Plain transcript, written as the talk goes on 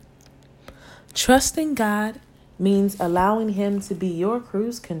Trusting God means allowing Him to be your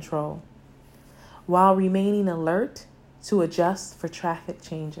cruise control while remaining alert to adjust for traffic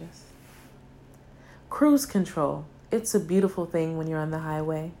changes. Cruise control, it's a beautiful thing when you're on the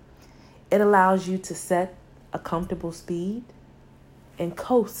highway. It allows you to set a comfortable speed and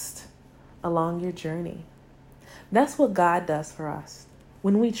coast along your journey. That's what God does for us.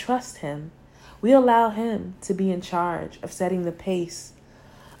 When we trust Him, we allow Him to be in charge of setting the pace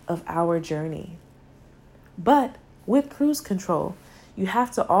of our journey. But with cruise control, you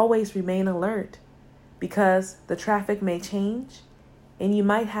have to always remain alert because the traffic may change and you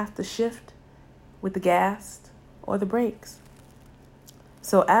might have to shift with the gas or the brakes.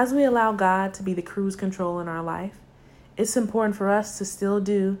 So as we allow God to be the cruise control in our life, it's important for us to still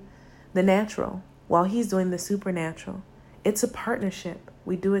do the natural while He's doing the supernatural. It's a partnership.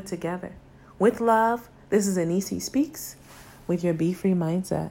 We do it together. With love, this is Anisi Speaks with your Be Free Mindset.